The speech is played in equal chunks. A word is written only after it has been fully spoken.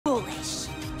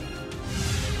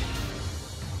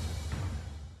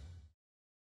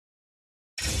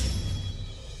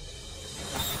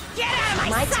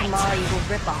sight! Tomorrow you will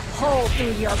rip a hole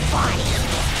through your body!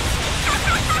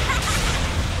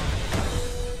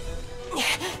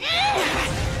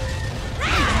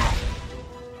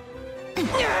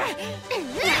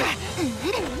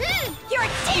 You're a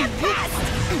damn pest!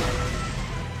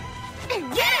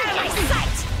 Get out of my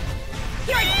sight!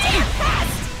 You're a damn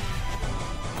pest!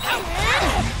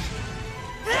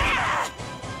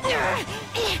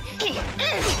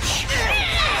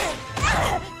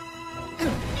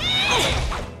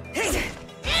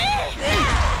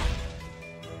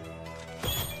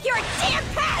 You're a damn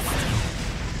pest!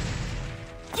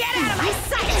 Get out of my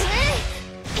sight!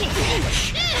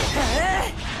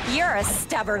 You're a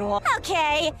stubborn one.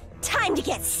 Okay, time to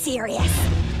get serious.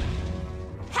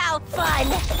 How fun!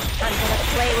 I'm gonna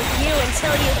play with you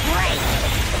until you break!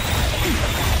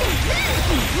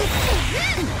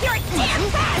 You're a damn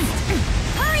pest!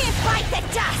 Hurry and bite the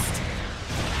dust!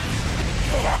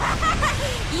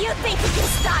 You think you can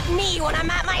stop me when I'm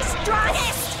at my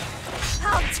strongest?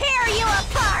 I'll tear you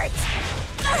apart!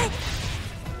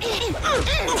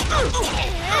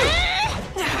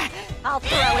 I'll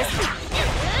throw his...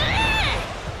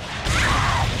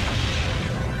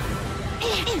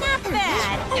 Not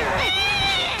bad!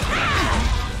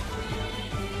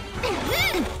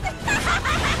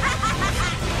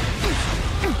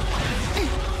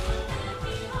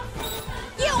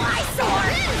 You eyesore!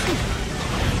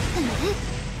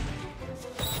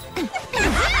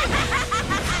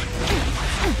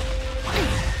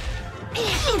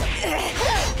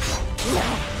 No!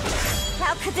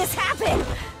 How could this happen?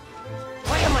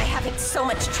 Why am I having so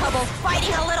much trouble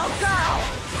fighting a little girl?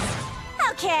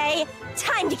 Okay,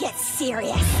 time to get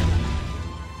serious.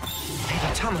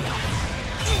 Lady Tamio.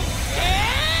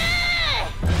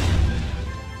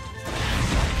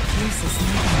 Uses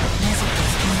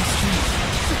nezuko's inner strength.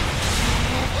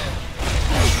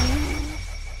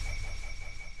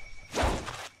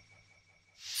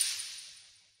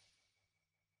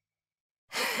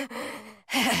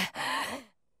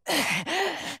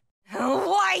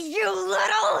 Why, you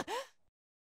little...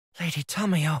 Lady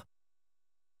Tamio.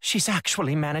 She's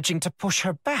actually managing to push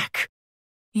her back.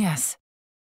 Yes,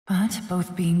 but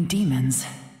both being demons,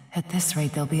 at this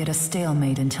rate they'll be at a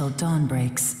stalemate until dawn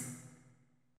breaks.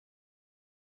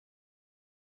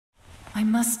 I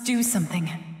must do something.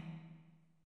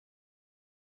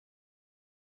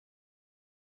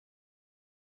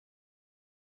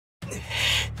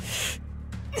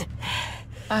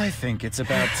 I think it's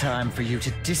about time for you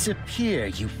to disappear,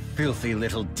 you filthy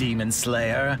little demon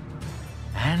slayer.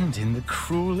 And in the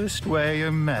cruelest way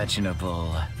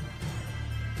imaginable.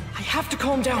 I have to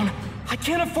calm down. I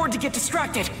can't afford to get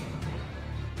distracted.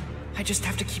 I just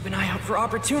have to keep an eye out for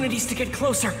opportunities to get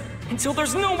closer, until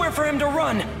there's nowhere for him to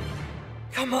run.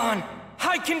 Come on,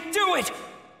 I can do it!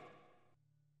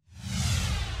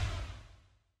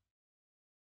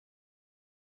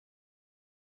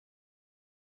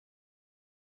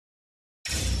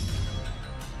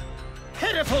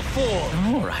 Pitiful fool! The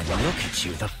more I look at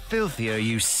you, the filthier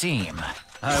you seem.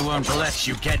 I won't let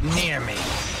you get near me.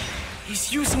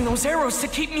 He's using those arrows to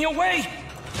keep me away! I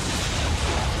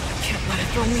can't let it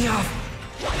throw me off.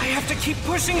 I have to keep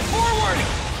pushing forward!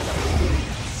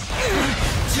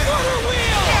 Water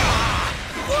wheel!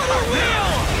 Water wheel!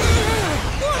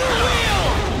 Water wheel!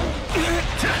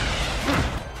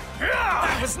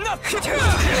 That was nothing!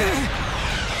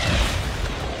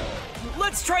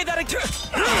 Let's try that again!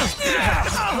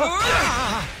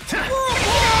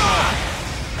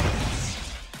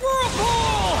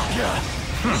 Whirlpool!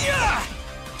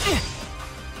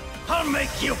 I'll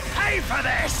make you pay for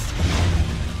this!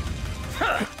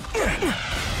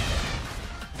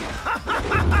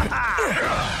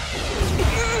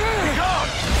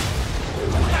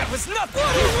 That was nothing!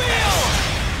 Water wheel!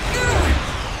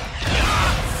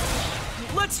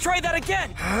 Let's try that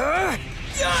again!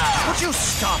 Would you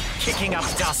stop kicking up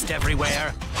dust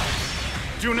everywhere?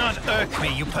 Do not irk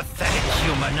me, you pathetic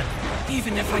human.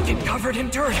 Even if I get covered in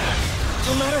dirt,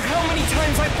 no matter how many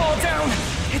times I fall down,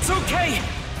 it's okay,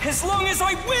 as long as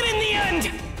I win in the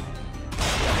end!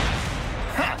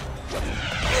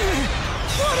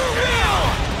 Water wheel!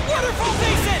 Waterfall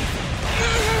basin!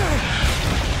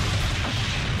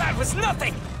 That was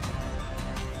nothing!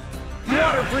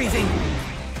 Water breathing!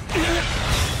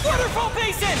 Waterfall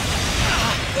basin!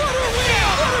 Water wheel!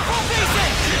 Waterfall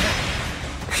basin!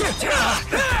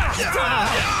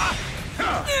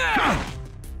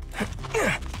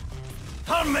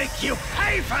 I'll make you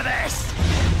pay for this!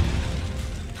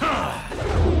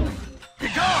 Be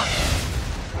gone!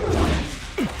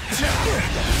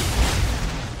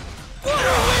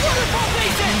 Waterfall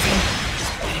basin!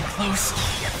 Getting close.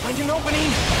 Find an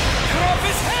opening. Cut off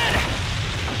his head!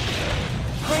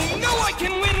 I know I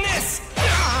can win this!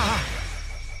 Ah!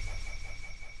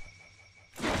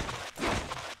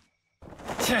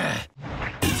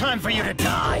 Time for you to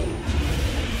die!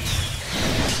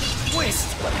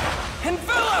 Twist!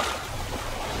 Envelop!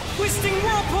 Twisting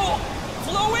whirlpool!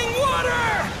 Flowing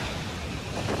water!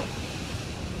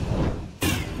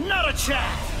 Not a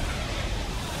chance!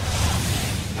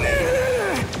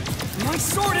 My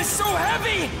sword is so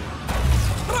heavy!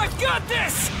 But I've got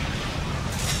this!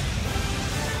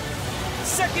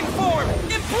 Second form,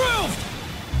 improved!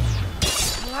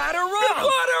 Lateral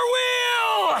water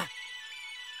wheel!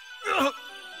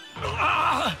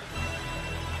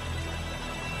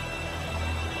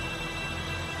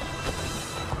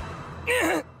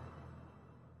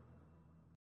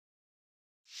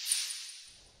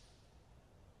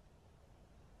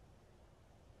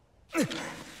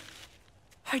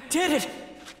 I did it!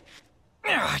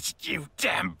 You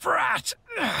damn brat!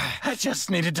 I just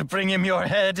needed to bring him your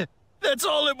head. That's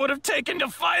all it would have taken to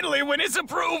finally win his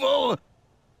approval!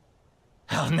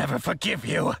 I'll never forgive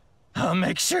you. I'll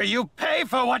make sure you pay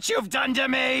for what you've done to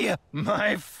me!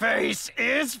 My face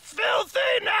is filthy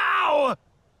now!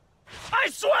 I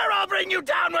swear I'll bring you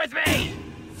down with me!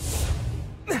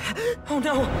 Oh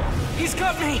no! He's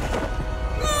got me!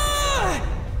 Ah!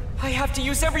 I have to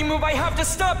use every move I have to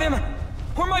stop him,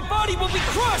 or my body will be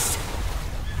crushed!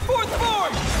 Fourth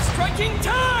form! Striking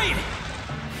tide!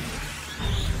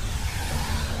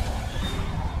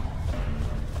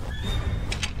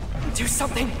 Do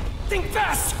something! Think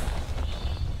fast!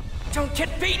 Don't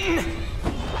get beaten!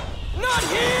 Not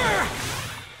here!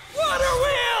 Water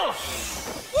wheel!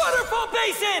 Waterfall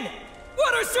basin!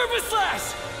 Water surface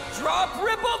slash! Drop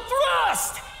ripple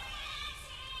thrust!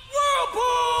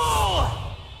 Whirlpool!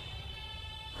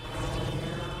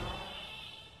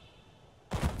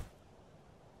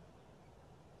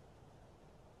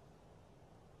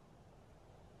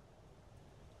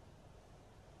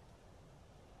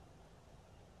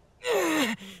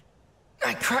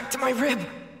 I cracked my rib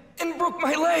and broke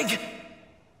my leg.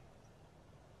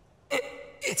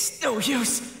 It's no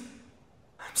use.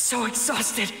 I'm so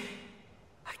exhausted.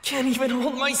 I can't even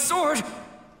hold my sword.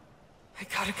 I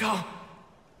gotta go.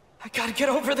 I gotta get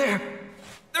over there.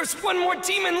 There's one more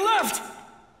demon left.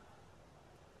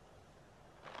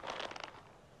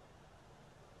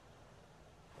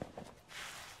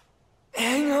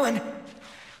 Hang on.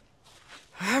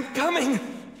 I'm coming.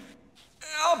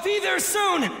 I'll be there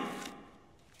soon!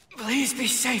 Please be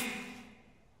safe.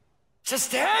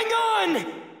 Just hang on!